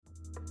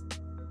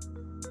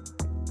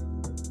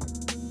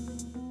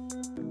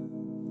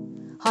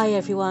Hi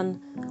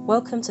everyone,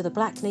 welcome to the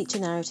Black Nature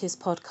Narratives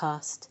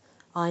podcast.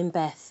 I'm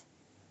Beth.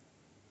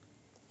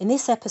 In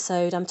this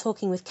episode I'm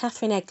talking with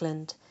Katherine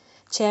Egland,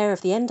 Chair of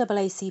the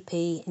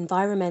NAACP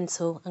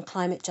Environmental and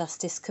Climate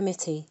Justice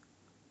Committee.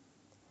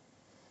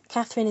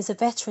 Katherine is a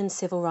veteran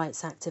civil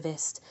rights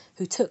activist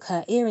who took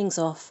her earrings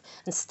off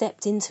and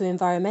stepped into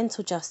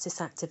environmental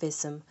justice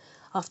activism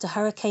after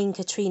Hurricane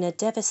Katrina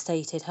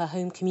devastated her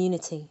home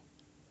community.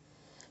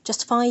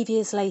 Just 5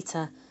 years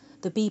later,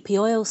 the BP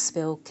oil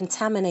spill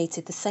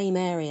contaminated the same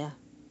area.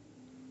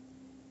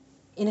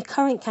 In a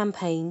current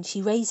campaign,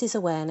 she raises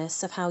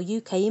awareness of how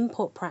UK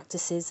import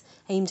practices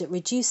aimed at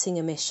reducing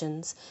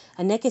emissions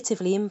are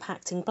negatively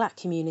impacting black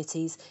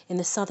communities in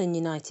the southern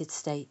United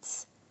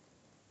States.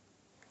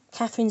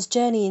 Katherine's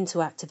journey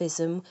into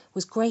activism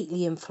was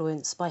greatly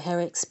influenced by her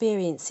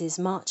experiences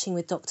marching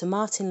with Dr.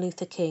 Martin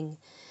Luther King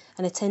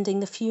and attending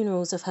the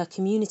funerals of her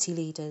community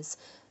leaders,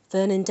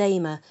 Vernon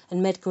Dahmer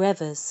and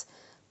Medgar,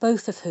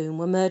 both of whom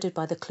were murdered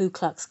by the Ku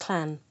Klux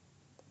Klan.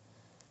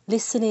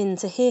 Listen in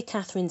to hear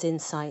Katherine's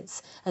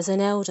insights as an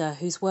elder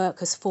whose work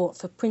has fought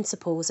for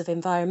principles of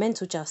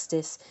environmental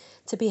justice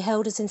to be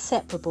held as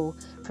inseparable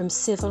from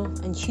civil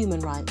and human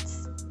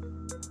rights.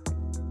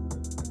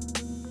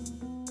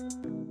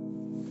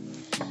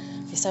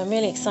 So I'm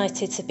really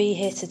excited to be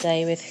here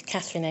today with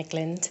Katherine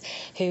Egland,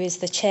 who is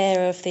the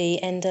chair of the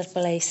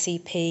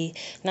NAACP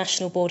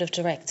National Board of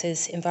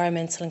Directors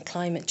Environmental and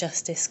Climate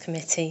Justice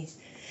Committee.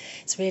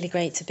 It's really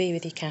great to be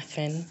with you,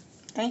 Katherine.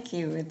 Thank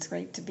you. It's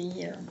great to be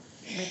here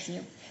with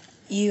you.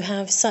 You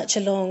have such a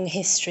long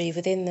history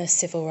within the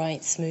civil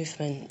rights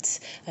movement.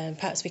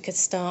 Perhaps we could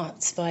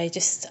start by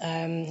just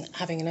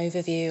having an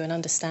overview and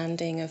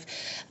understanding of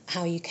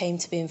how you came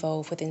to be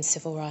involved within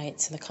civil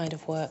rights and the kind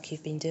of work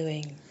you've been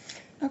doing.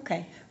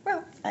 Okay.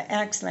 Well,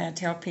 I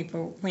tell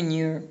people when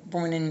you're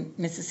born in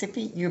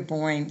Mississippi, you're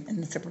born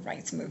in the civil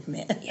rights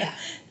movement. Yeah.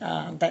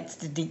 That's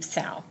the Deep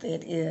South.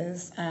 It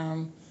is,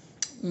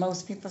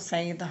 most people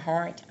say, the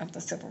heart of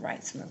the civil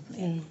rights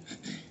movement.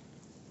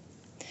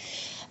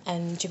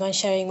 And do you mind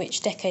sharing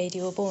which decade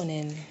you were born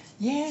in?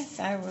 Yes,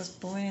 I was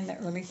born in the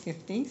early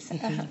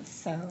 50s.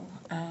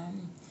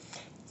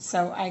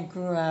 So I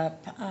grew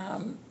up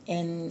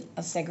in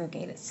a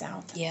segregated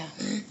South. Yeah.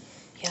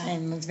 Yeah.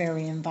 And was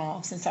very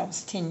involved since I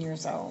was 10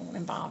 years old,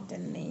 involved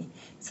in the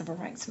civil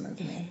rights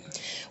movement.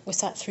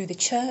 Was that through the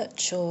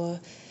church or?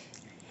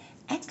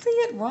 Actually,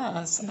 it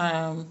was.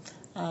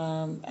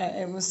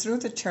 It was through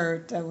the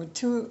church. There were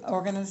two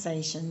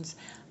organizations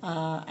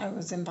I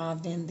was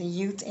involved in, the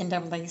Youth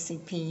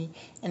NAACP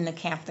and the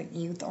Catholic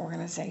Youth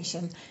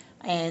Organization.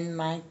 And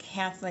my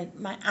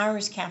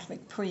Irish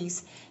Catholic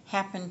priest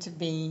happened to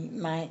be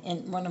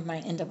one of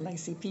my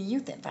NAACP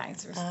youth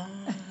advisors.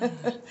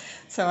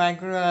 So I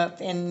grew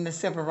up in the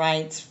civil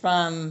rights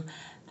from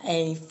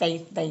a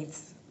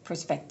faith-based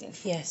perspective.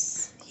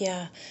 Yes,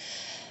 yeah.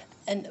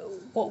 And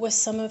what were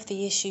some of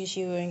the issues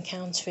you were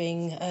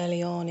encountering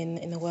early on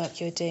in the work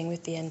you were doing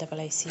with the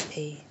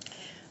NAACP?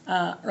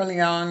 Early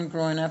on,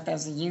 growing up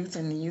as a youth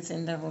in the Youth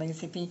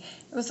NAACP,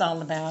 it was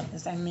all about,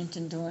 as I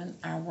mentioned during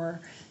our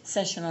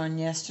session on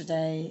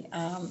yesterday,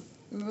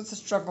 it was a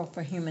struggle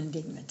for human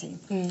dignity.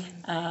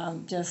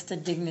 Just the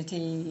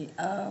dignity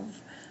of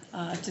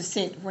to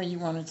sit where you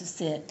wanted to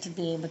sit, to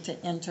be able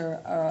to enter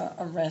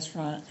a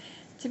restaurant,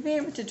 to be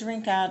able to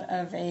drink out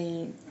of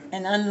an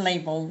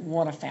unlabeled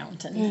water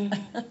fountain.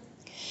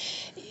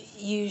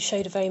 You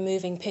showed a very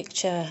moving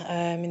picture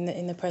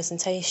in the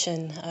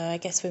presentation. I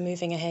guess we're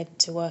moving ahead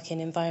to work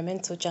in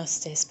environmental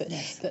justice, but,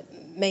 yes. but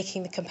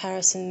making the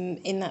comparison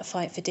in that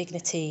fight for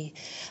dignity,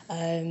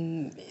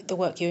 the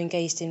work you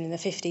engaged in the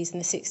 50s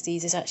and the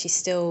 60s is actually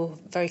still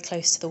very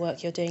close to the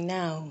work you're doing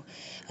now,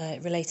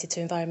 related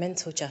to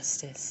environmental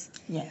justice.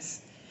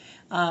 Yes.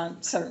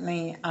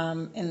 Certainly,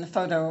 in the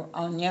photo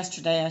on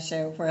yesterday, I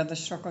showed where the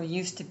struggle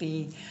used to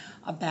be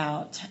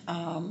about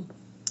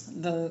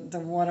the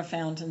water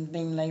fountain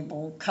being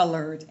labeled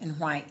colored and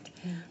white.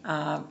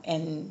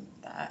 And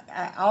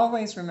I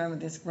always remember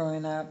this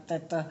growing up,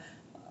 that the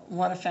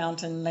water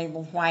fountain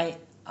labeled white,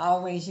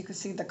 always you could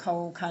see the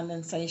cold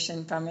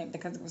condensation from it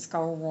because it was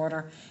cold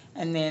water,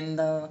 and then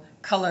the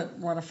colored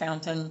water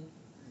fountain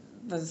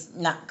was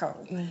not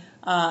cold.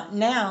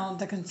 Now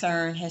the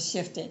concern has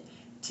shifted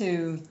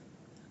to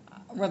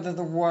whether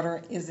the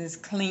water is as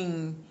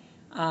clean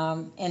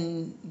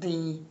in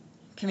the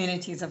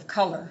communities of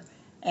color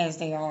as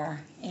they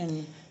are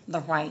in the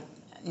white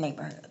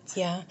neighborhoods.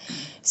 Yeah,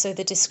 so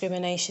the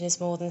discrimination is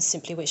more than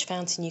simply which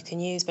fountain you can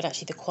use, but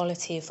actually the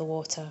quality of the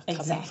water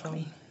coming from.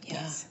 Yeah,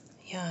 yes.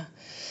 Yeah.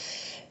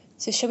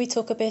 So shall we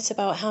talk a bit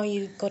about how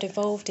you got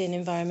involved in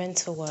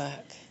environmental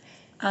work?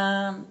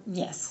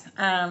 Yes.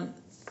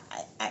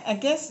 I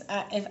guess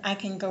if I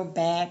can go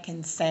back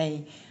and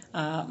say,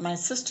 my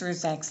sister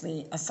is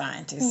actually a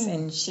scientist,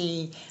 and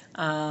she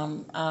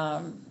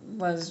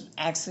was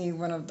actually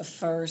one of the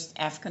first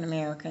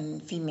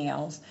African-American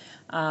females.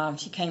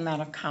 She came out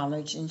of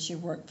college and she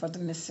worked for the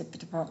Mississippi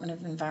Department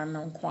of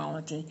Environmental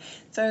Quality.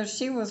 So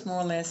she was more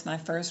or less my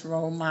first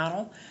role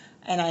model.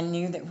 and I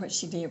knew that what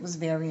she did was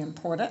very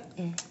important.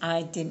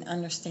 I didn't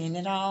understand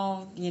it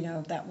all.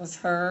 That was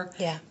her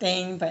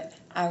thing, but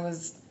I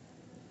was,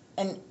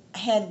 and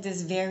had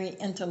this very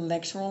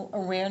intellectual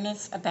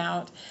awareness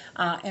about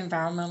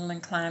environmental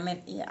and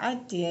climate. Yeah, I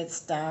did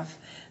stuff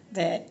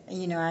that,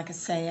 I could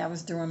say I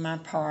was doing my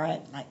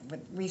part, like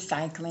with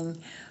recycling.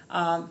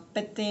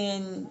 But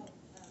then,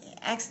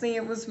 actually,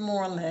 it was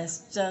more or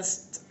less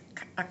just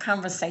a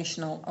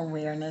conversational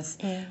awareness,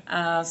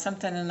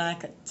 something that I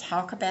could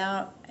talk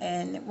about,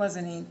 and it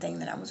wasn't anything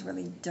that I was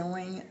really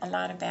doing a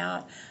lot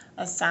about,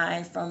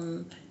 aside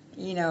from,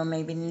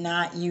 maybe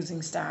not using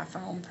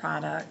styrofoam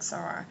products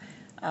or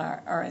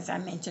as I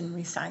mentioned,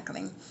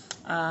 recycling.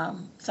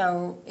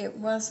 So it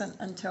wasn't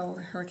until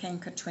Hurricane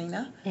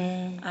Katrina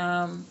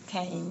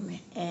came,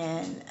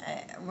 and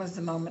it was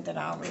the moment that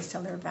I always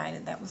tell everybody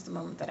that was the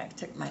moment that I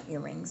took my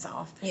earrings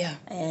off. Yeah.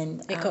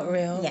 And it got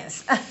real.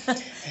 Yes.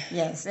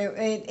 Yes.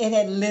 It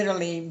had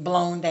literally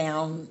blown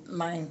down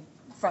my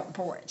front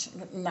porch,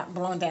 not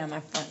blown down my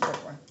front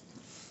door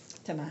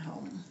to my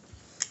home.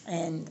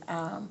 And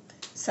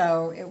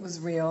so it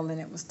was real, and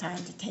it was time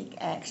to take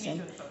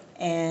action.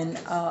 And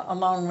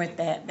along with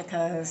that,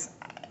 because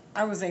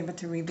I was able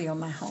to rebuild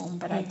my home,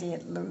 but I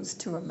did lose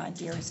two of my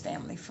dearest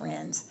family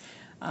friends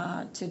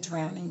to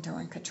drowning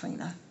during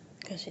Katrina.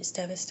 Gosh, it's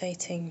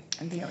devastating.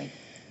 Very.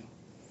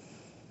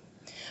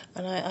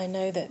 And I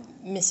know that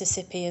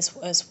Mississippi,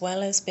 as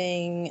well as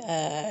being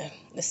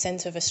the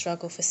centre of a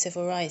struggle for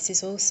civil rights,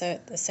 is also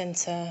at the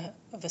centre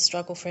of a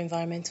struggle for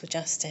environmental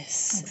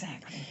justice.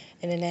 Exactly.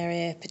 In an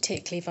area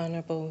particularly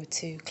vulnerable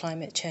to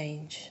climate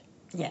change.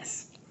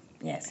 Yes.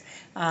 Yes.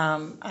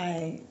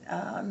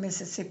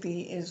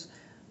 Mississippi is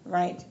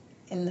right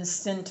in the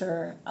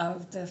center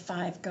of the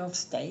 5 Gulf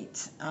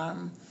states,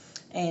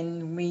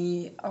 and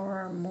we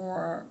are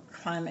more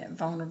climate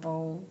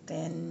vulnerable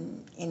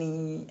than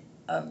any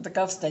of the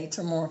Gulf states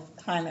are more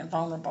climate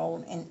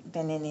vulnerable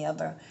than any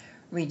other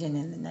region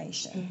in the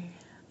nation.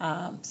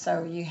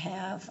 So you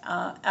have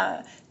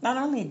not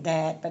only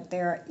that, but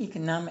there are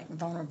economic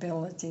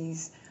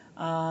vulnerabilities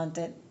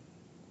that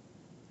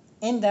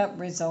end up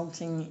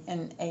resulting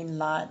in a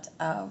lot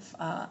of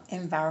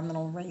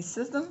environmental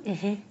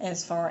racism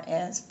as far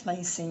as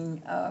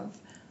placing of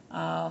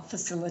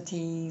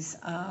facilities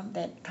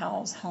that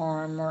cause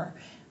harm or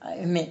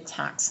emit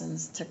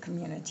toxins to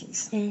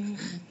communities.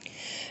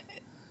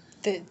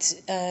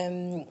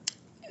 That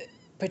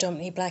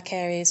predominantly black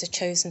areas are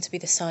chosen to be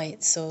the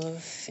sites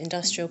of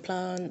industrial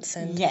plants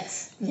and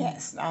yes.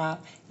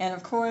 And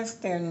of course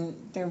there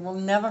will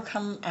never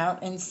come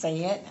out and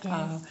say it.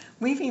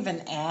 We've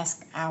even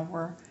asked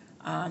our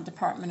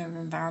Department of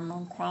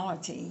Environmental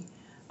Quality.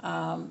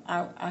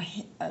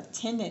 I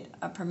attended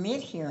a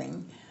permit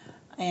hearing,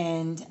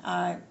 and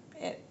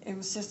it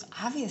was just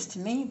obvious to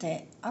me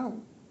that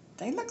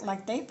they look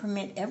like they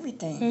permit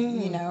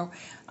everything.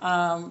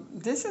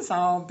 This is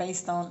all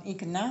based on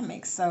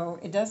economics, so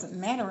it doesn't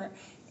matter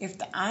if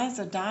the I's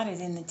are dotted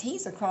and the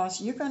T's are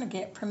crossed, you're going to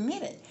get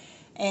permitted.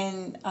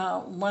 And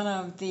one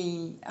of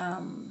the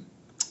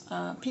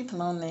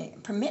people on the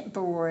permit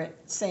board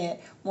said,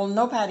 well,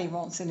 nobody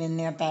wants it in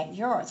their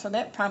backyard. So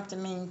that prompted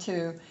me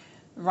to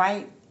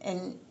write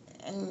and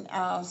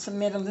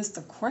submit a list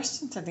of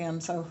questions to them.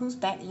 So whose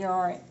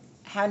backyard,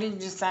 how do you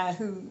decide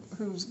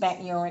whose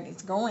backyard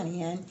it's going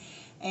in?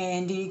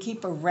 And do you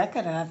keep a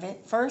record of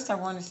it? First, I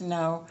wanted to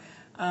know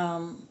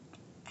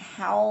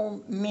how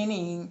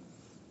many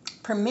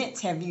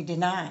permits have you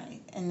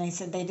denied? And they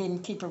said they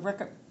didn't keep a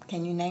record.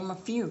 Can you name a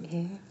few?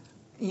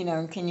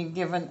 Can you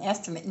give an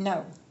estimate?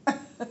 No.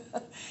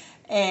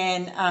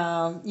 And,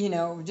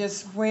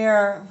 just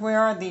where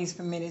are these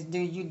permitted? Do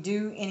you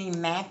do any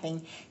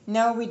mapping?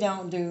 No, we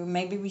don't do.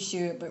 Maybe we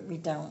should, but we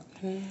don't.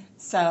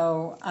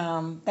 So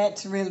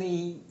that's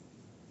really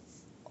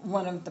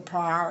one of the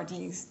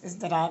priorities is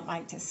that I'd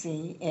like to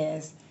see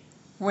is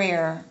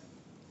where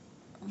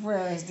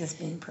is this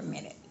being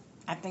permitted?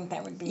 I think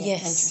that would be an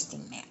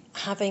interesting map.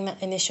 Having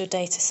that initial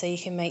data so you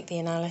can make the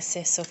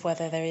analysis of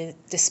whether there are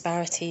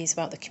disparities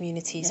about the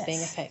communities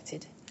being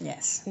affected.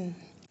 Yes.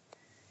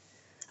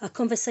 Our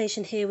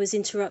conversation here was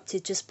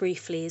interrupted just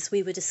briefly as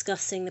we were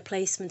discussing the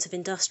placement of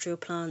industrial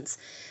plants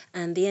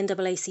and the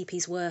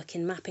NAACP's work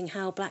in mapping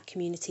how black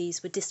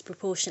communities were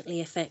disproportionately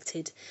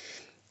affected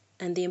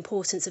and the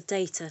importance of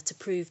data to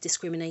prove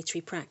discriminatory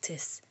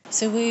practice.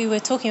 So we were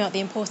talking about the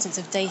importance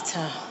of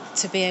data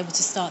to be able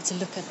to start to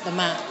look at the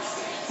map.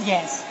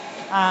 Yes.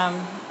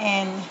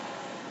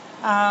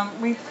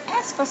 We've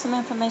asked for some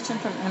information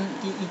from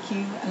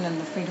MDEQ under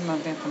the Freedom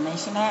of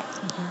Information Act,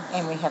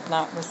 and we have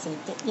not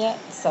received it yet.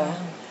 So,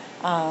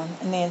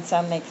 and then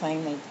some they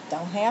claim they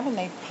don't have, and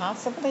they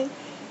possibly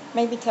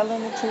may be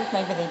telling the truth.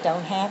 Maybe they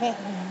don't have it,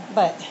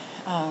 but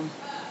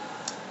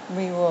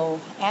we will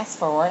ask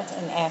for it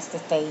and ask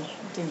that they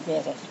do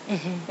get it.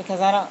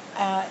 Because I don't.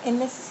 In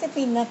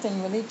Mississippi,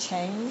 nothing really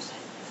changed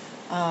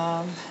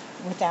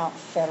without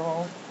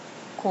federal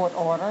court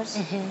orders,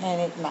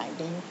 and it might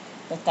be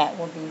that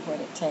will be what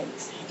it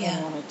takes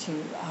in order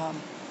to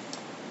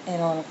in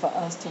order for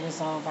us to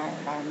resolve our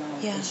environmental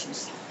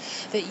issues.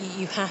 That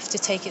you have to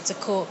take it to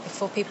court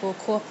before people will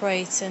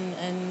cooperate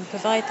and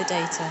provide the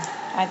data.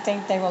 I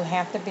think they will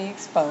have to be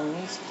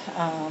exposed.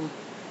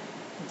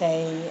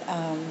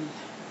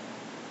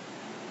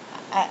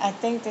 I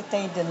think that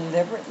they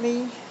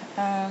deliberately,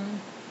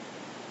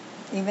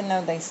 even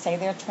though they say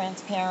they're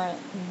transparent,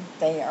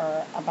 they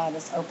are about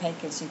as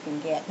opaque as you can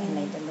get, and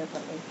they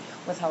deliberately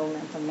withhold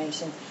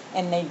information.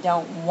 And they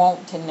don't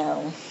want to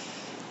know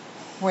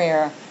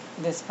where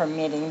this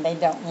permitting, they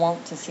don't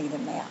want to see the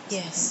maps.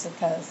 Yes.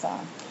 Because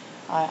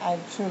I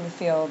truly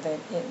feel that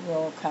it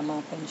will come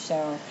up and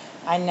show.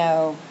 I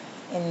know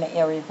in the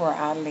area where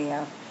I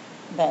live,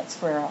 that's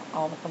where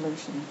all the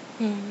pollution,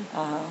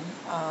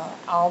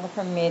 all the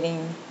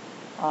permitting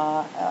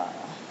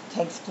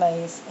takes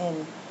place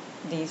in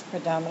these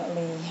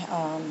predominantly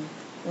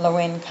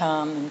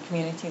low-income and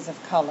communities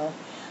of color.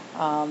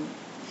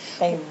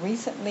 They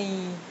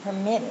recently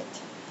permitted,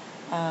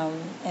 in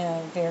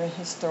a very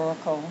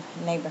historical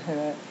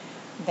neighborhood,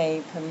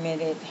 they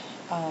permitted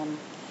an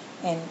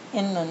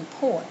inland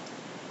port.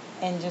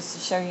 And just to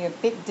show you a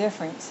big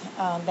difference,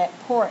 that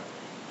port,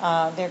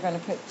 they're going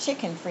to put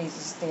chicken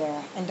freezers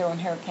there. And during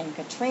Hurricane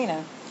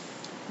Katrina,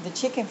 the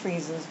chicken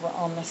freezers were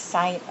on the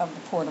site of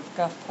the port of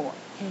Gulfport.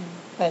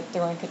 But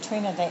during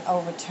Katrina, they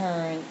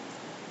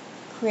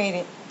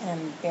created an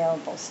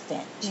unbearable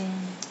stench.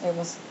 It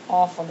was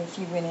awful if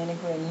you went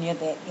anywhere near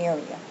that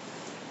area.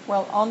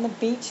 Well, on the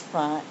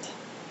beachfront,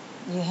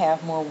 you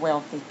have more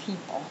wealthy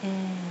people.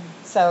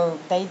 So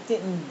they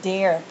didn't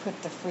dare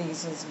put the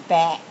freezers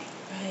back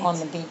on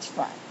the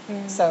beachfront.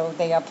 So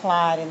they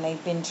applied, and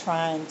they've been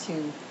trying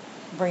to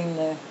bring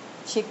the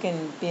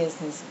chicken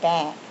business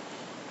back.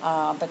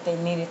 But they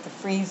needed the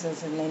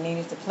freezers, and they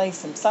needed to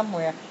place them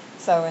somewhere.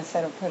 So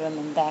instead of putting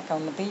them back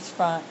on the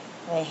beachfront,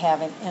 they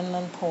have an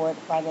inland port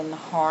right in the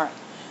heart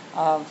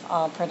of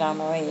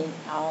predominantly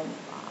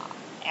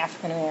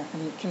African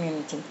American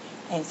community.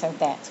 And so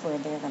that's where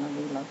they're going to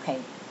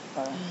relocate.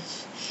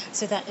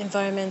 So that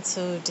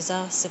environmental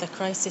disaster, the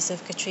crisis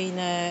of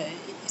Katrina,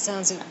 it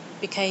sounds it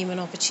became an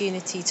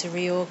opportunity to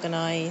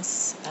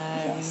reorganize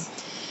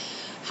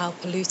how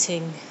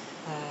polluting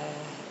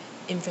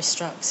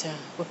infrastructure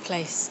were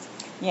placed.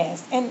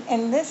 Yes,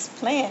 and this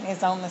plant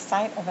is on the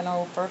site of an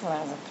old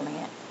fertilizer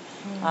plant,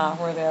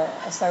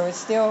 so it's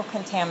still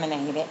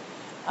contaminated.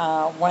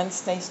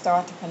 Once they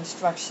start the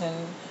construction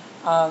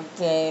of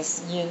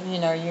this, you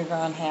know you're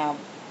going to have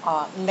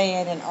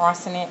lead and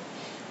arsenic.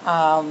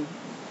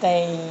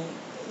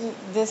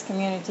 This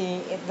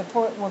community, the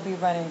port will be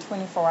running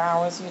 24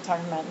 hours. You're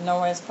talking about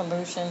noise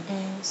pollution.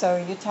 So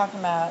you're talking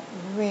about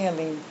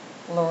really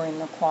lowering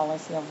the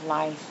quality of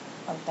life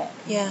of that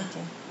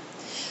community.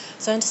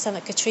 So I understand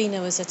that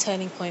Katrina was a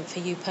turning point for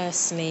you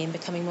personally in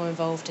becoming more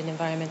involved in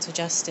environmental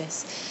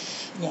justice.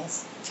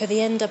 Yes. For the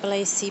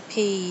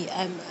NAACP,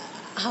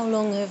 how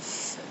long have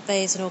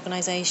they as an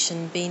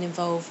organisation been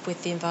involved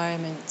with the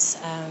environment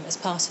as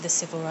part of the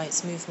civil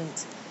rights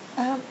movement?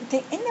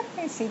 The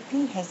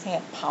NAACP has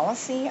had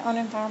policy on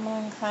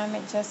environmental and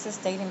climate justice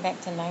dating back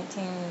to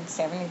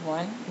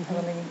 1971,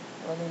 early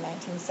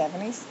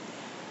 1970s.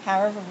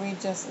 However, we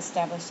just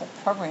established a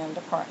program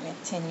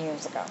department 10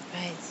 years ago.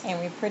 Right. And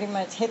we pretty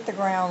much hit the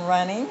ground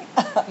running.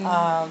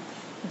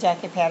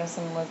 Jackie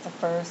Patterson was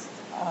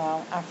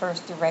our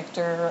first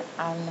director.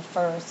 I'm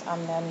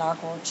the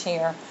inaugural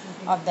chair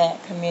of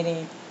that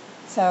committee.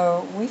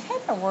 So we've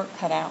had the work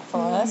cut out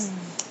for us.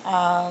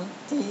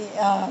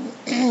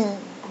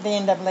 The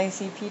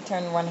NAACP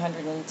turned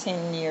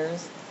 110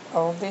 years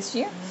old this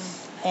year.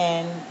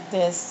 And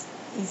this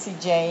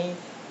ECJ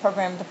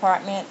program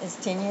department is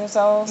 10 years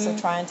old, so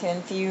trying to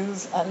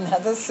infuse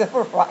another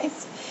civil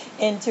rights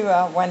into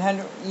a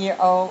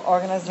 100-year-old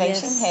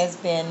organization has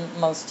been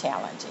most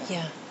challenging.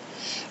 Yeah.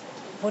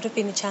 What have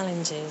been the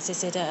challenges?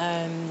 Is it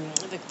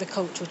the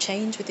cultural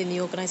change within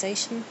the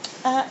organization?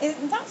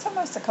 Not so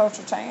much the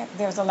cultural change.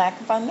 There's a lack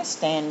of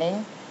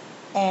understanding.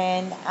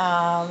 And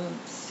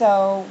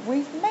so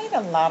we've made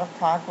a lot of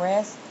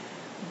progress,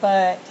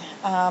 but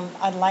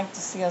I'd like to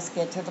see us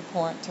get to the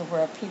point to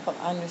where people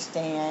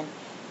understand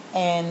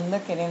and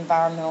look at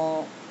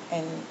environmental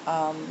and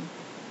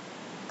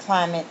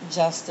climate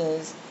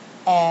justice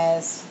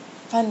as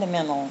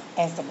fundamental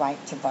as the right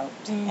to vote.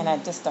 And I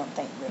just don't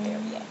think we're there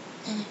yet.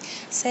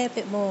 Say a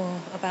bit more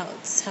about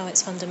how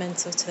it's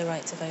fundamental to the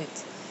right to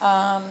vote.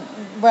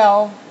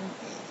 Well,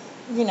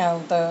 you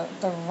know, the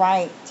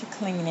right to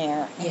clean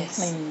air and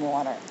clean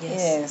water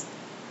is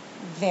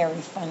very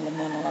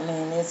fundamental. I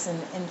mean, it's an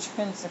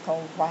intrinsic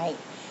right.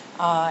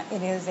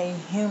 It is a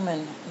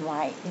human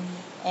right.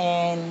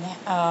 And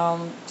our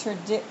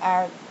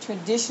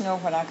traditional,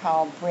 what I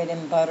call bread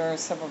and butter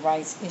civil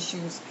rights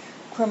issues,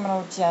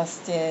 criminal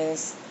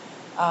justice,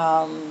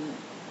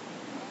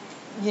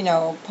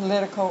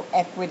 political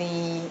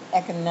equity,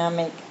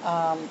 economic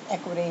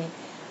equity,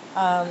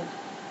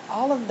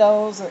 all of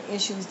those are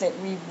issues that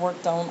we've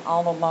worked on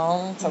all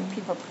along, so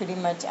people pretty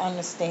much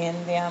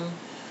understand them.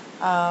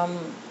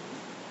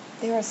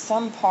 There are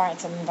some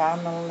parts of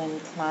environmental and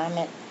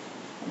climate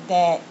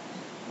that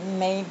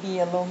may be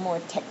a little more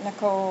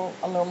technical,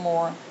 a little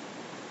more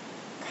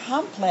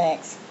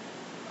complex,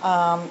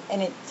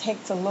 and it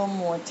takes a little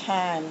more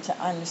time to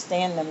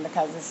understand them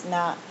because it's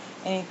not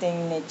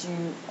anything that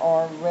you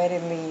are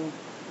readily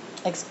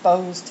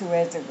exposed to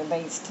as it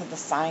relates to the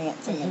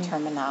science and the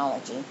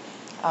terminology.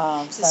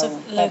 So that's a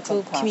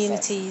local process.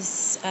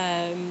 communities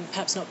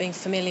perhaps not being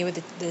familiar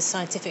with the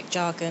scientific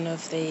jargon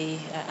of the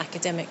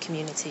academic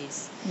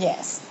communities.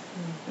 Yes,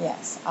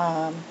 yes,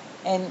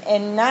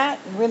 and not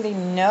really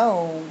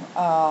know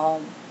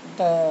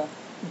the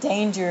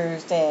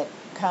dangers that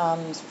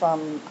comes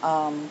from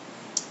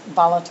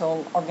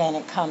volatile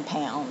organic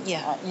compounds.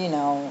 Yeah.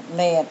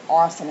 Lead,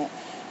 arsenic.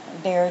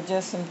 There are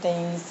just some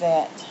things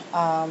that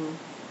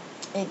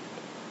it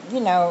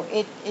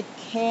it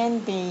can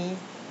be,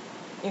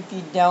 if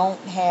you don't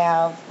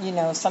have,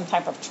 some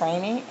type of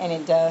training, and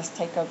it does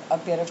take a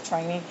bit of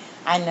training.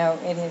 I know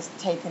it has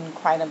taken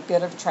quite a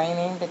bit of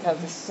training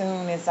because as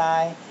soon as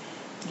I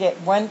get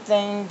one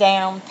thing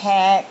down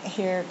pat,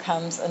 here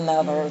comes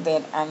another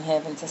that I'm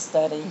having to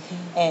study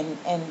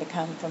and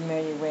become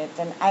familiar with.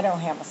 And I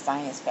don't have a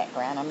science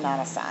background. I'm not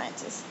a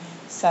scientist.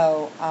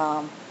 So,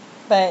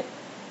 but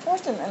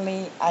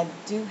fortunately, I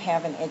do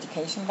have an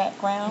education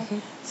background.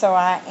 So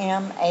I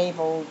am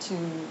able to,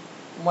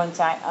 once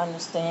I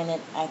understand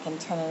it, I can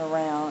turn it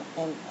around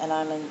and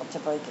I'm able to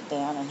break it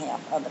down and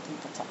have other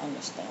people to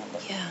understand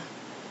it. Yeah.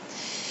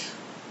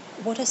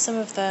 What are some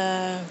of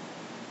the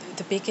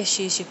big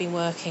issues you've been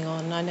working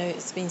on? I know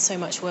it's been so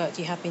much work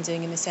you have been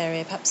doing in this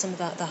area. Perhaps some of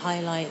the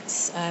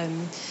highlights,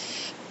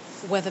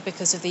 whether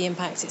because of the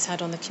impact it's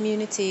had on the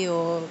community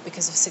or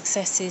because of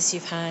successes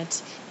you've had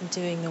in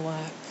doing the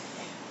work.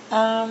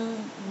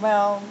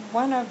 Well,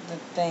 one of the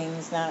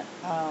things,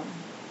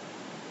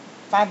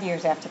 5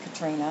 years after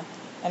Katrina,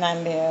 and I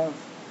live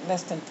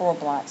less than 4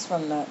 blocks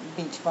from the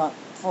beachfront,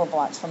 4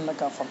 blocks from the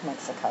Gulf of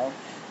Mexico.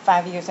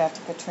 5 years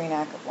after Katrina,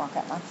 I could walk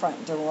out my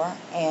front door,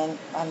 and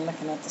I'm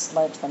looking at the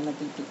sludge from the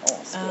BP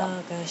oil spill.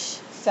 Oh, gosh.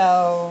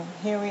 So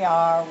here we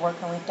are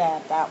working with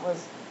that. That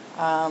was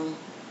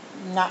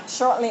not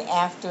shortly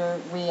after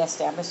we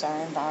established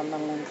our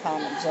Environmental and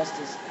Climate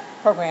Justice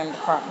Program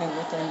Department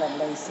within the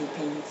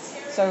NAACP.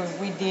 So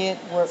we did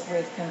work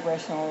with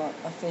congressional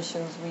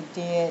officials. We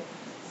did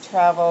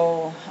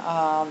travel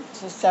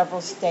to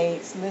several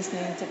states,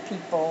 listening to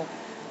people,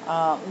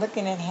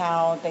 looking at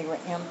how they were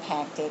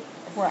impacted.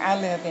 Where I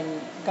live in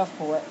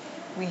Gulfport,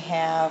 we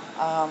have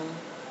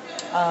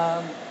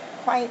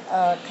quite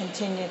a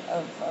contingent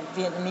of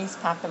Vietnamese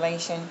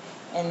population,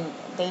 and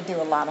they do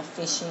a lot of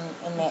fishing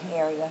in that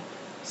area.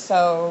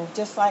 So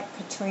just like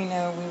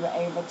Katrina, we were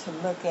able to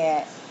look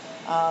at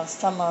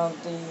some of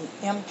the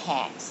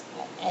impacts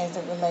as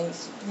it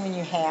relates when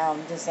you have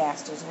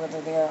disasters, whether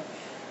they're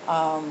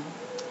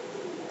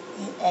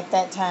at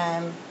that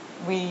time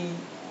we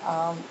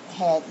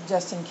had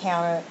just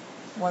encountered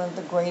one of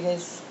the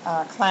greatest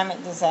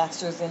climate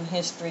disasters in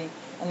history,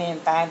 and then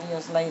 5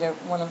 years later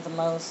one of the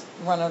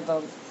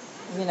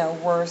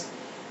worst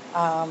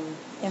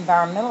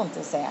environmental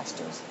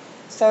disasters.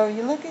 So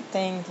you look at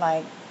things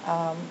like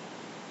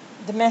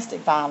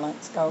domestic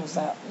violence goes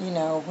up,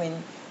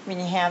 when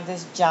you have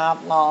this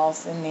job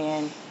loss, and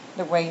then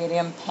the way it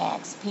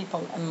impacts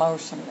people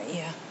emotionally.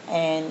 Yeah.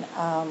 And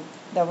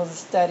there was a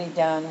study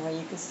done where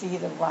you could see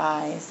the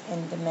rise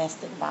in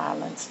domestic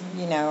violence,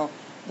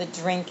 the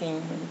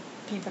drinking, when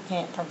people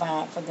can't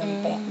provide for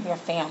them, their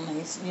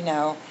families,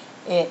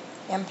 it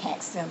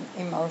impacts them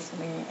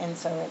emotionally, and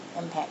so it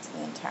impacts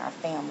the entire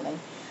family.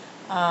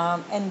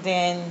 And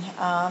then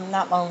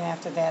not long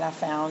after that, I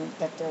found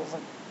that there was a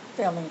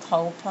failing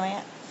coal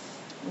plant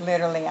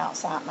literally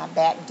outside my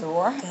back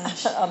door,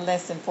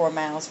 less than 4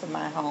 miles from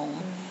my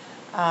home.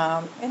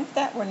 And if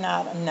that were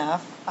not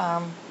enough,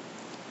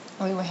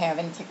 we were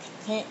having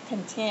to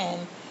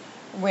contend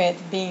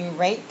with being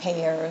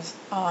ratepayers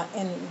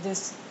in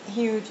this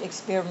huge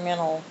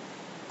experimental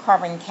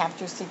carbon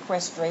capture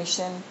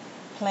sequestration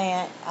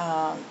plant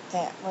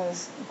that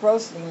was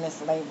grossly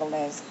mislabeled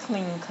as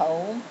clean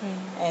coal,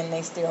 and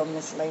they still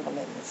mislabel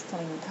it as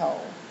clean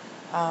coal.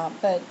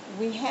 But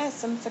we had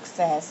some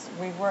success.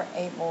 We were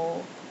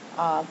able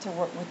to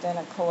work within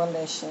a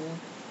coalition,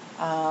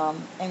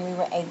 and we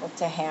were able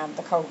to have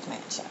the coal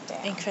plant shut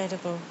down.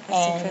 Incredible.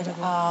 That's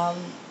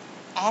incredible.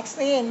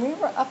 Actually, and we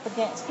were up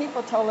against,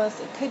 people told us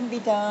it couldn't be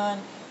done,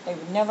 they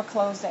would never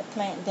close that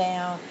plant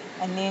down,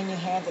 and then you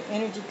had the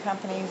energy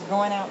companies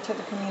going out to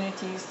the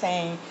communities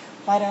saying,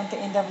 why don't the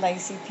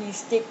NAACP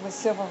stick with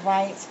civil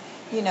rights?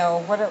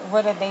 What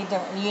are they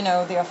doing?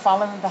 They're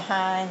following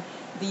behind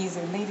these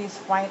elitist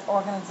white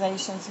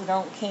organizations who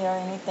don't care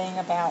anything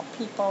about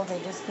people. They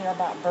just care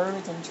about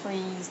birds and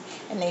trees,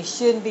 and they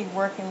shouldn't be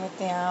working with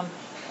them.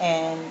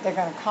 And they're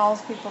going to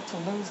cause people to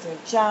lose their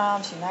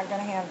jobs. You're not going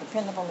to have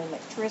dependable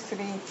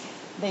electricity.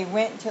 They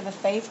went to the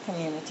faith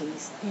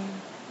communities,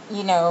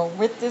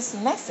 with this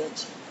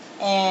message.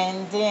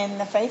 And then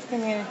the faith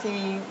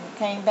community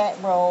came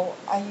back, well,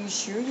 are you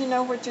sure you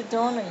know what you're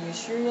doing? Are you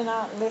sure you're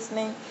not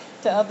listening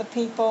to other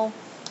people?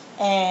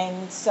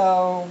 And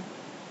so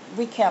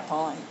we kept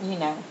on,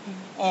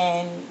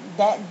 and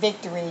that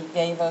victory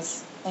gave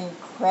us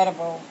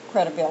incredible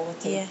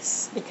credibility.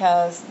 Yes.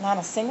 Because not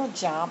a single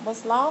job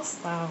was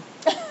lost. Wow.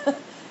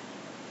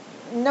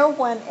 No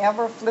one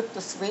ever flipped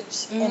a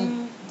switch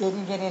and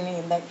didn't get any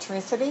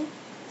electricity.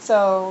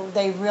 So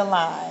they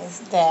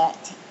realized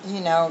that,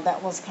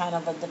 that was kind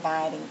of a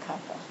dividing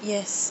couple.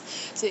 Yes.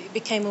 So it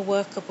became a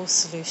workable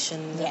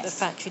solution, that Yes. the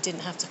factory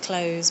didn't have to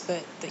close,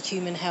 but that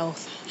human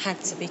health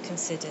had to be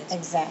considered.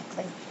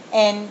 Exactly.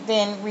 And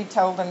then we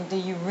told them, do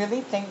you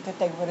really think that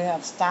they would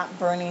have stopped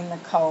burning the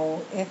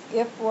coal if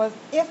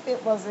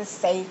it was as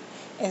safe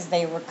as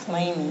they were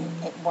claiming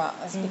it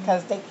was?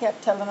 Because they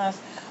kept telling us,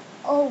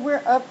 oh,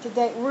 we're up to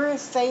date, we're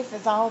as safe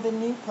as all the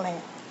new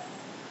plants.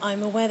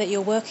 I'm aware that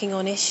you're working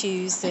on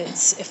issues that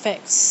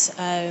affect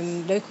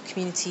local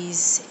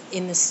communities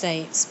in the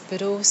States,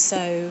 but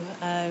also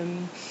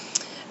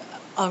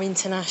are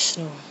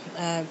international,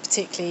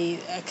 particularly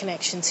a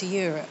connection to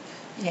Europe.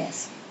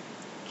 Yes.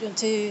 Do you want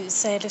to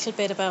say a little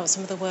bit about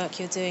some of the work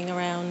you're doing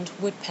around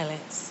wood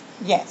pellets?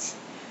 Yes.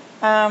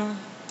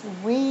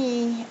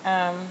 We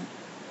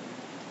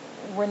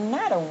were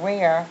not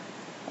aware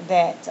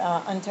that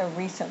until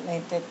recently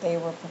that they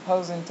were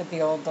proposing to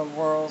build the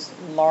world's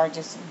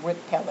largest wood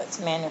pellets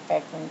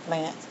manufacturing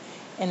plants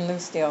in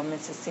Lucedale,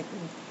 Mississippi.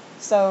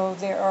 So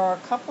there are a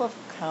couple of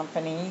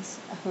companies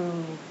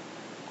who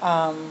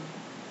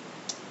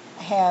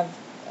have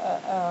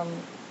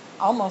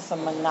almost a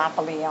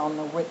monopoly on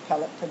the wood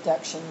pellet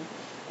production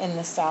in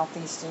the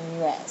southeastern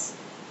U.S.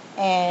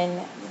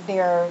 And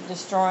they're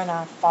destroying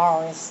our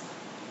forests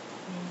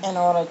in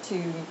order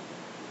to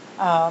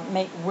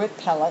make wood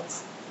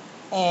pellets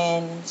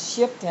and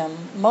ship them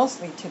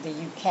mostly to the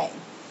UK.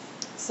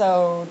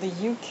 So the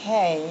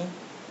UK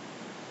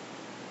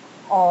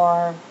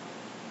are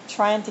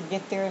trying to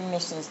get their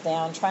emissions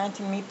down, trying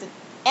to meet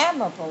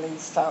admirably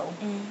so,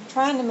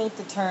 trying to meet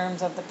the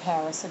terms of the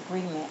Paris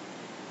Agreement.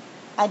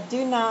 I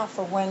do not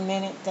for 1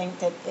 minute think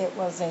that it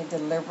was a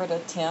deliberate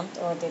attempt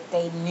or that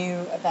they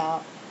knew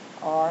about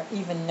or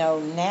even know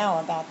now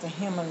about the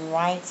human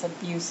rights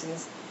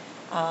abuses,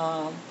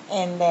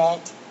 and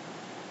that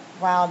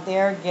while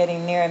they're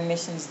getting their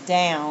emissions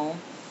down,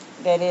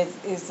 that it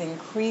is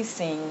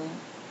increasing,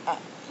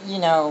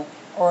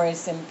 or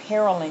it's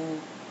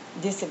imperiling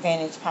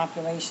disadvantaged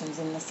populations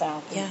in the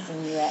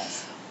southeastern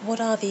U.S.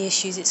 What are the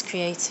issues it's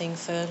creating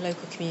for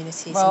local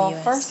communities in the Well,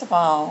 U.S.? first of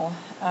all,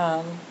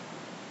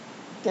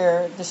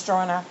 they're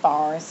destroying our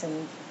forests,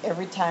 and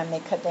every time they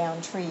cut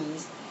down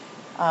trees,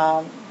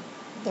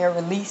 they're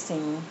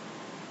releasing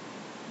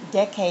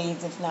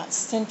decades, if not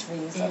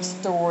centuries, of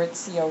stored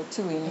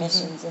CO2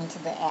 emissions into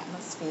the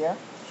atmosphere.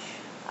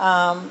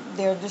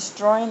 They're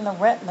destroying the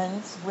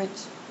wetlands, which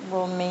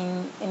will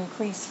mean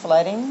increased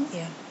flooding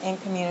in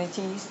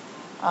communities.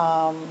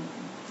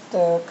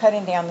 The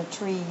cutting down the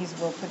trees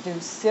will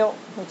produce silt,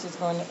 which is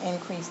going to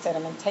increase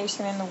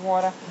sedimentation in the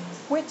water,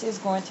 which is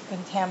going to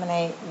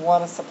contaminate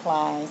water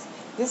supplies.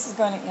 This is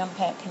going to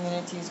impact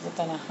communities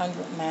within a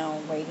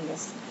 100-mile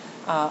radius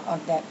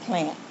of that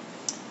plant.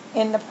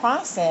 In the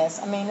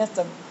process, it's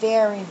a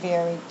very,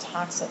 very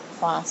toxic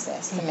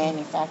process to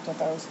manufacture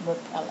those wood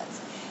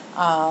pellets.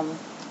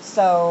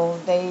 So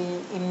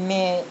they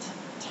emit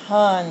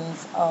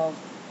tons of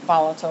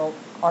volatile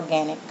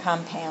organic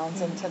compounds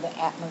into the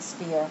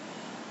atmosphere.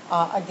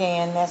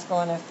 Again, that's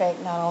going to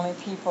affect not only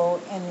people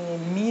in the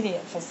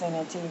immediate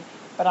vicinity,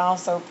 but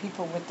also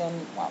people within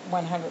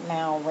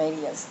 100-mile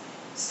radius.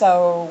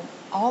 So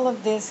all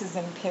of this is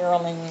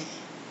imperiling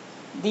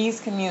these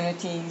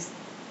communities,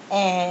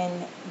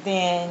 and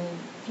then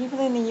people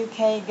in the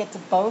UK get to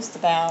boast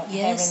about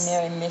having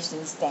their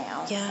emissions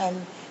down. Yeah.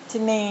 And to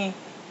me,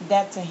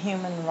 that's a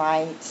human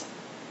rights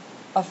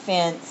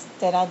offense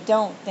that I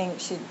don't think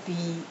should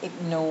be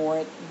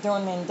ignored.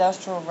 During the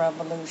Industrial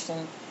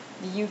Revolution,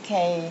 the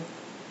UK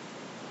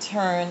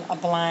turned a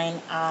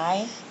blind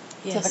eye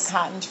to the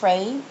cotton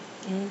trade,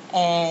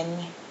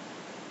 and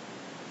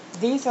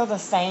these are the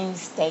same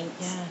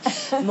states.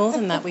 Yeah. More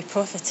than that, we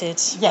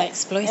profited by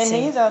exploiting. And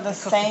these are the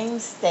same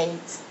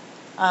states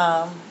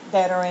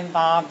that are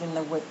involved in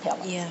the wood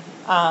pellet.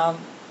 Yeah.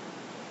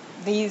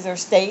 These are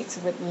states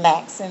with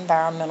lax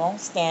environmental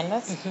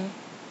standards,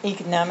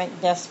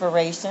 economic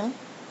desperation,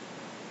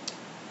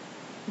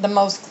 the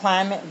most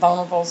climate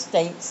vulnerable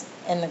states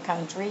in the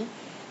country,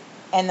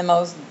 and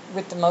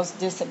with the most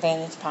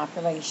disadvantaged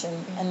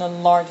population and the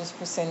largest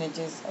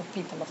percentages of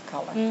people of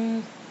color.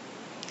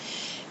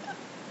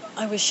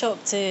 I was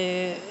shocked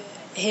to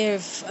hear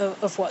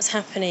of what's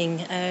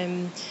happening.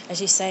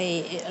 As you say,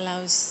 it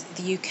allows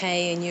the UK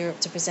and Europe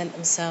to present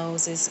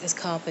themselves as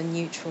carbon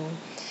neutral.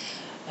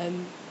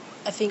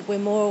 I think we're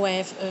more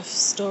aware of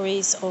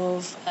stories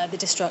of the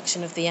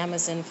destruction of the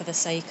Amazon for the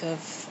sake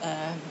of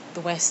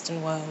the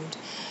Western world.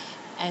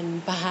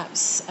 And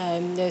perhaps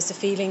there's a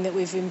feeling that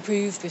we've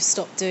improved, we've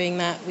stopped doing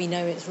that. We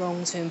know it's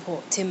wrong to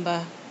import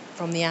timber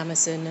from the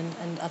Amazon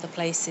and other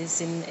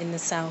places in the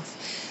south.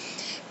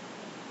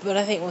 But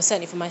I think, well,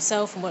 certainly for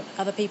myself and what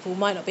other people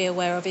might not be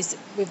aware of, is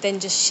we've then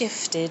just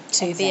shifted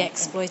to the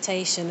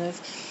exploitation of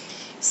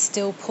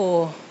still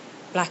poor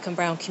black and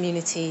brown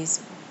communities,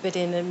 but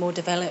in a more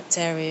developed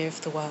area of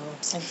the world.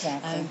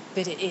 Exactly.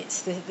 But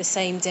it's the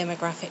same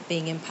demographic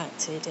being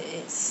impacted.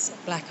 It's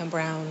black and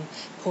brown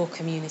poor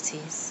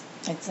communities.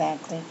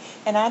 Exactly.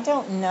 And I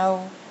don't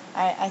know,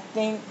 I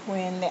think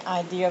when the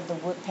idea of the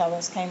wood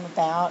pellets came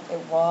about, it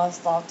was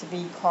thought to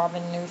be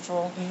carbon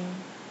neutral.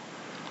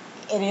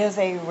 It is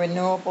a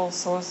renewable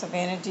source of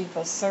energy,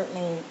 but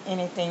certainly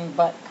anything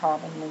but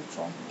carbon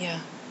neutral. Yeah.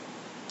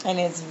 And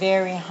it's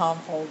very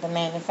harmful, the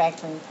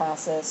manufacturing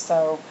process.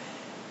 So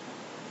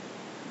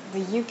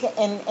the UK,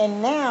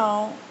 and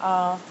now,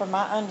 from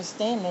my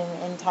understanding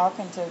and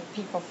talking to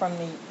people from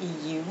the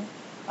EU,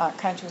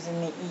 countries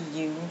in the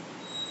EU,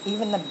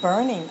 even the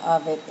burning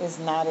of it is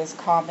not as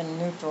carbon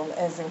neutral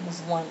as it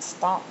was once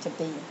thought to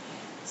be.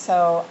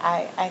 So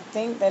I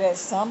think that at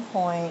some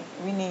point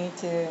we need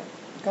to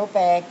go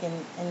back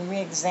and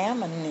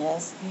re-examine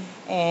this.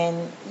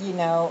 And,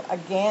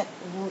 again,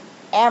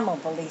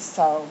 admirably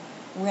so,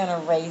 we're in a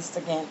race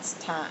against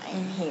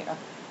time here.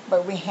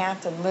 But we have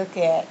to look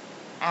at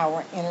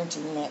our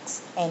energy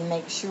mix and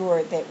make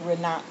sure that we're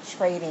not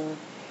trading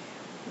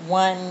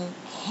one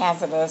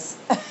hazardous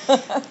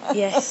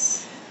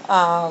Yes.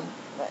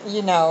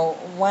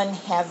 one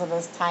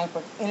hazardous type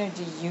of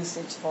energy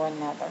usage for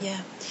another.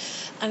 Yeah.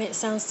 And it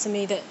sounds to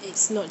me that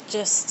it's not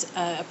just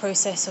a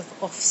process of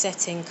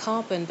offsetting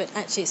carbon, but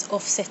actually it's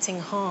offsetting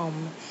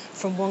harm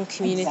from one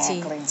community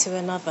Exactly. to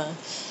another.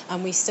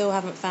 And we still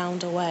haven't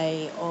found a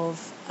way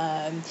of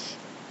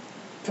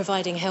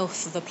providing health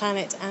for the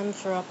planet and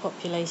for our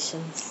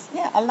populations.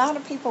 Yeah, a lot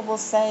of people will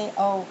say,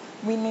 oh,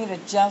 we need a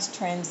just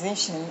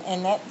transition.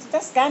 And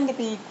that's gotten to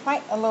be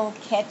quite a little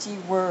catchy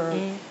word.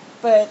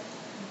 But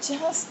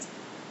just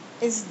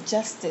is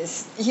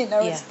justice.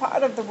 It's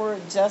part of the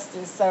word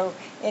justice. So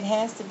it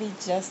has to be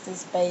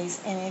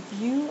justice-based. And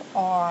if you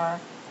are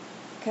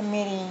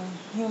committing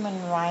human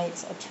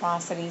rights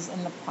atrocities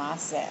in the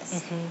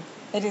process,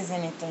 it is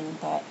anything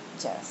but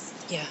just.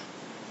 Yeah.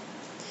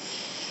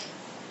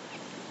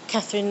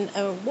 Katherine,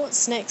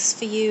 what's next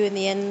for you in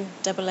the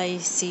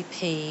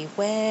NAACP?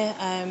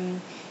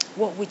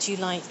 What would you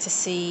like to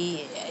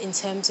see in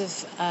terms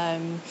of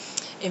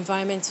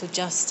environmental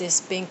justice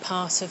being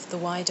part of the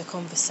wider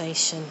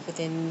conversation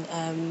within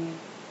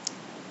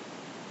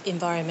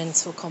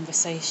environmental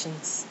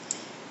conversations?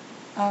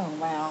 Oh,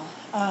 wow.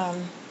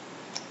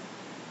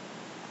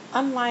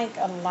 Unlike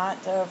a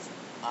lot of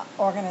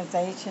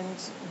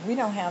organizations, we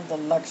don't have the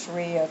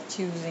luxury of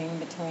choosing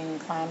between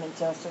climate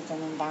justice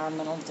and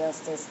environmental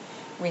justice.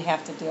 We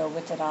have to deal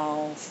with it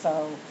all.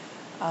 So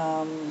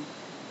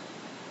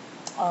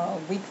a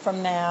week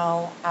from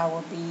now, I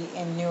will be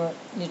in Newark,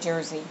 New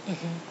Jersey.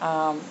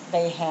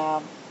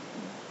 They're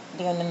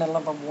in the middle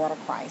of a water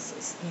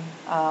crisis.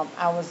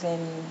 I was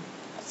in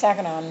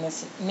Saginaw,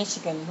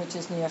 Michigan, which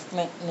is near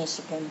Flint,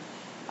 Michigan,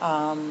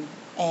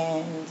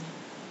 and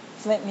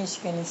Flint,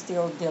 Michigan is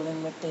still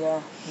dealing with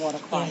their water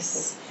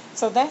crisis. Yes.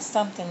 So that's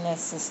something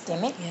that's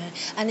systemic. Yeah,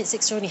 and it's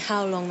extraordinary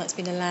how long that's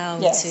been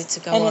allowed to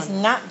go and on. And it's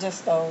not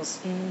just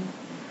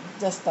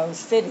those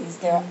cities.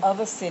 There are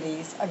other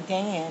cities,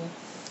 again,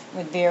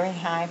 with very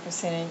high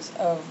percentage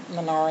of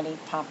minority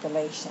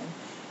population.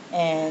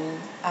 And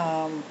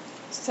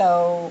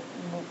so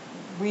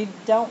we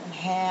don't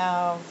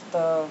have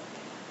the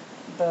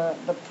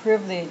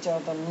privilege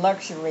or the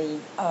luxury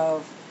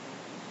of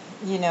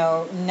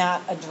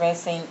not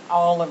addressing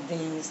all of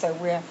these. So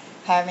we're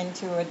having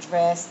to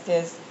address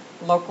this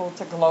local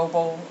to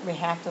global. We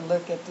have to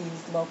look at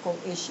these local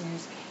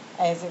issues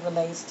as it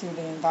relates to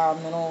the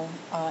environmental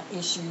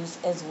issues,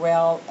 as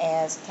well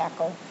as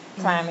tackle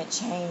climate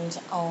change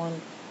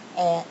on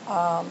a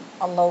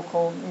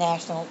local,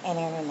 national, and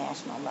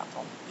international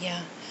level.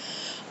 Yeah,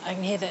 I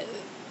can hear that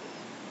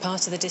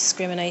part of the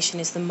discrimination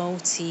is the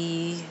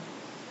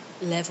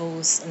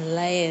levels and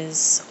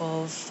layers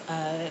of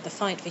the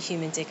fight for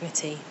human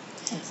dignity,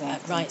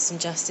 rights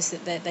and justice,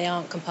 that they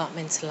aren't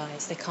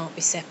compartmentalised, they can't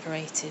be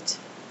separated.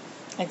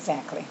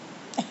 Exactly.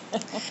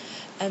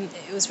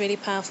 It was really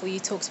powerful. You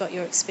talked about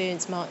your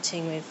experience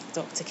marching with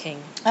Dr.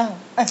 King. Oh,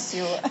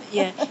 sure.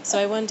 Yeah, so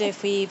I wonder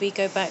if we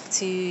go back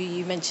to,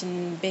 you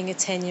mentioned being a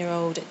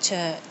 10-year-old at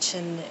church,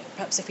 and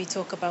perhaps if we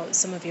talk about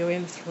some of your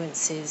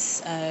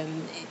influences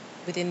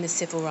within the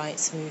civil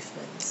rights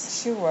movement.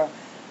 Sure.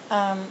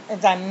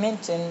 As I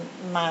mentioned,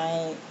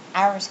 my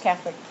Irish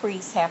Catholic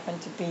priest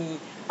happened to be,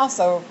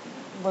 also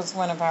was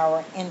one of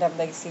our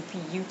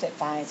NAACP youth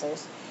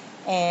advisors.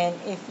 And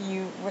if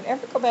you would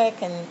ever go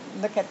back and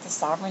look at the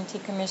Sovereignty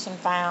Commission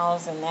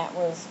files, and that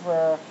was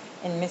where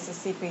in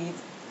Mississippi,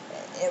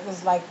 it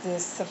was like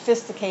this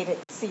sophisticated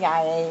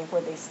CIA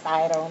where they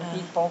spied on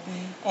people.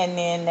 And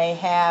then they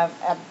have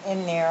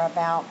in there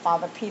about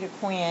Father Peter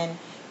Quinn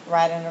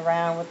riding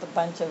around with a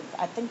bunch of,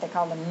 I think they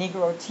call them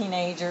Negro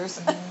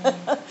teenagers,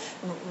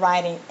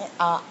 riding.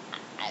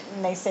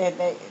 And they said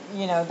that,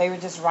 they were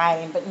just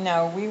riding. But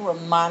no, we were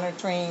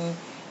monitoring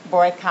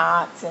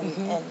boycotts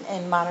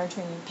and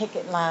monitoring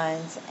picket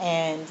lines.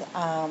 And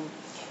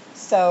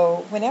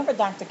so whenever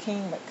Dr.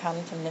 King would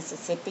come to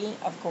Mississippi,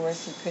 of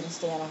course, he couldn't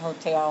stay in a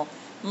hotel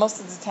most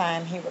of the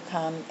time he would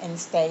come and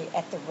stay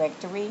at the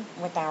rectory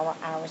with our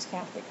Irish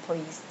Catholic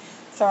priest.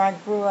 So I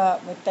grew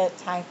up with that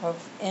type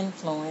of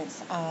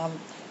influence.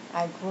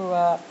 I grew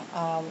up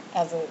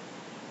as a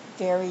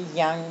very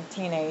young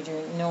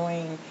teenager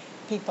knowing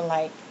people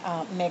like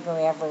Medgar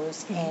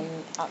and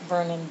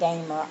Vernon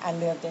Dahmer. I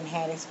lived in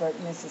Hattiesburg,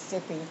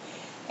 Mississippi.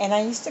 And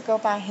I used to go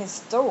by his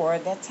store.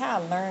 That's how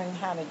I learned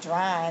how to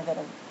drive at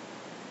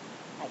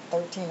like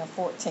 13 or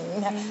 14.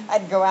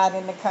 I'd go out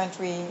in the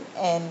country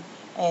and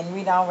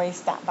we'd always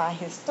stop by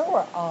his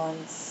store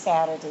on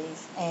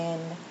Saturdays.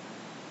 And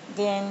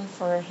then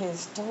for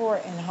his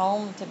store and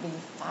home to be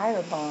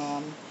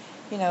firebombed,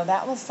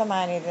 that was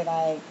somebody that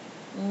I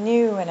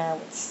knew and I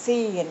would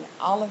see, and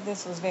all of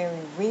this was very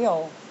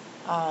real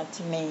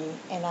to me.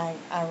 And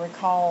I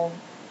recall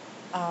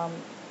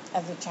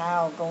as a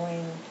child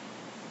going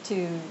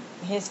to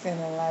his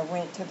funeral. I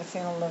went to the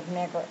funeral of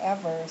Medgar,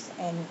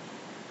 and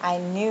I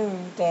knew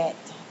that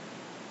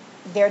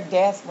their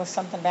death was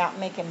something about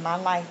making my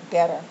life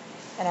better,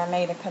 and I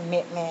made a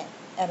commitment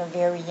at a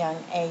very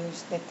young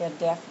age that their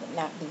death would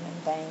not be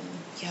in vain.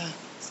 Yeah.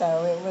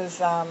 So it was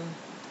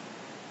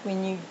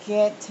when you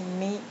get to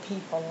meet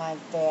people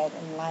like that,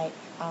 and like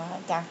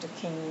Dr.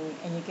 King,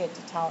 and you get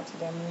to talk to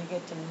them, and you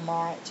get to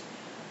march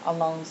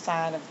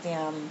alongside of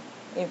them,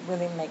 it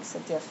really makes a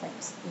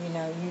difference. You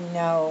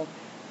know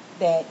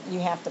that you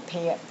have to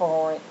pay it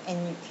forward,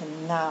 and you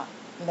cannot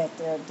let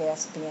their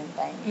deaths be in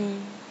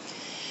vain.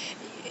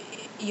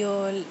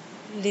 Your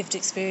lived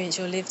experience,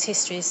 your lived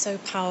history is so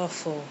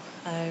powerful.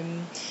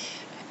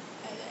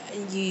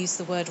 You use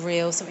the word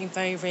real, something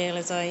very real,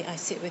 as I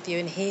sit with you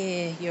and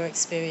hear your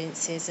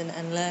experiences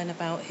and learn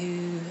about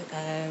who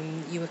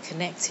you were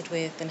connected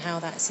with and how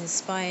that's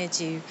inspired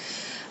you.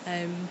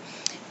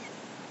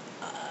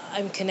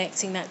 I'm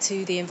connecting that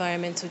to the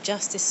environmental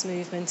justice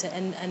movement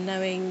and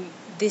knowing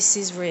this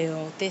is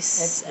real,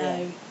 this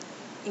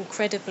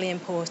incredibly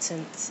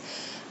important.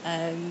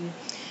 And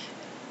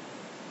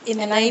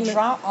I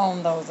draw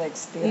on those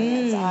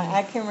experiences.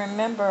 I can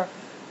remember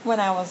when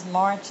I was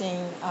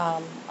marching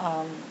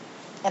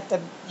at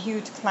the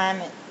huge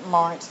climate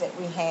march that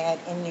we had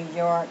in New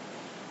York,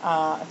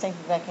 I think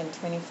back in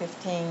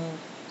 2015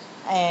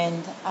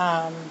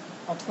 or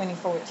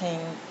 2014,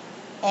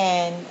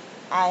 and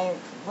I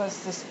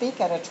was to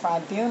speak at a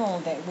tribunal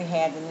that we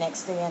had the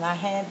next day, and I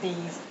had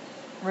these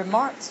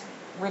remarks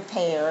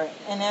prepared.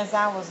 And as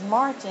I was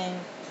marching,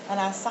 and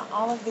I saw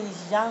all of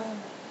these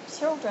young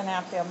children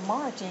out there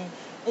marching,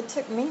 it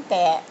took me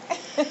back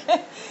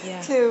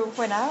to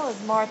when I was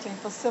marching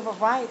for civil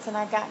rights, and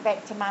I got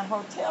back to my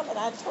hotel and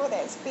I tore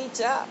that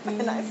speech up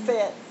and I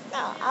said,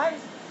 no,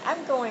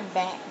 I'm going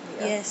back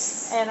here.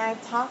 Yes. And I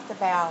talked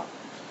about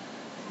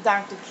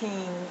Dr.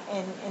 King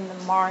in the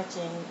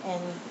marching,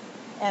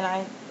 and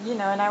I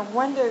and I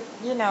wondered,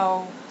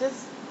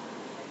 just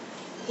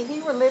if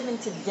he were living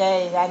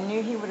today, I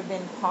knew he would have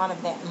been part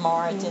of that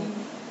march, and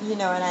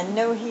and I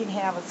know he'd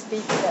have a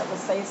speaker that would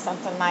say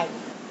something like,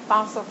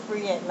 fossil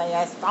free at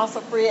last,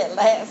 fossil free at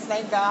last.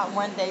 Thank God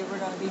one day we're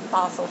going to be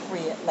fossil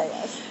free at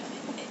last.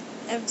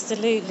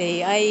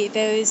 Absolutely.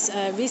 There was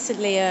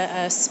recently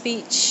a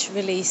speech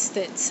released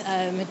that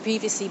had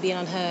previously been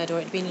unheard or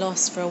had been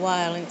lost for a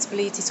while, and it's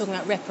believed he's talking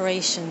about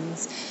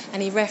reparations,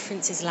 and he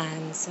references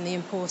lands and the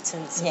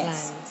importance of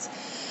lands.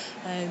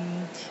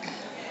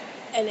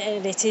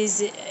 And it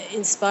is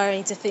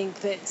inspiring to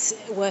think that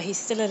were he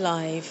still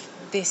alive,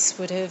 this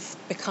would have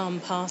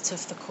become part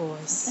of the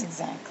cause.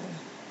 Exactly.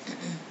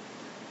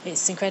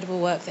 It's incredible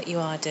work that you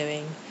are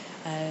doing,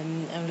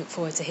 and I look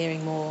forward to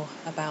hearing more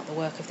about the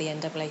work of the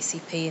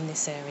NAACP in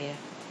this area.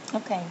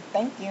 Okay,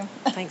 thank you.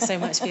 Thanks so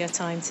much for your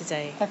time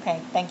today. Okay,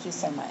 thank you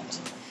so much.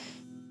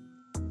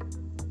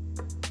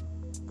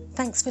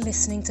 Thanks for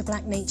listening to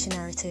Black Nature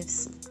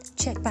Narratives.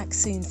 Check back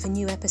soon for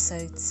new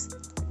episodes.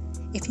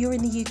 If you're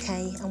in the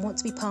UK and want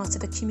to be part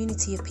of a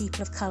community of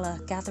people of colour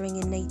gathering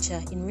in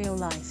nature in real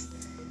life,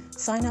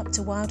 sign up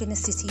to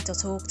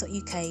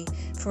wildinthecity.org.uk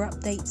for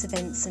updates,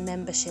 events and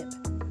membership.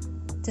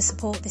 To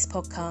support this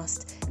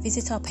podcast,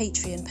 visit our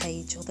Patreon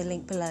page or the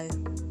link below.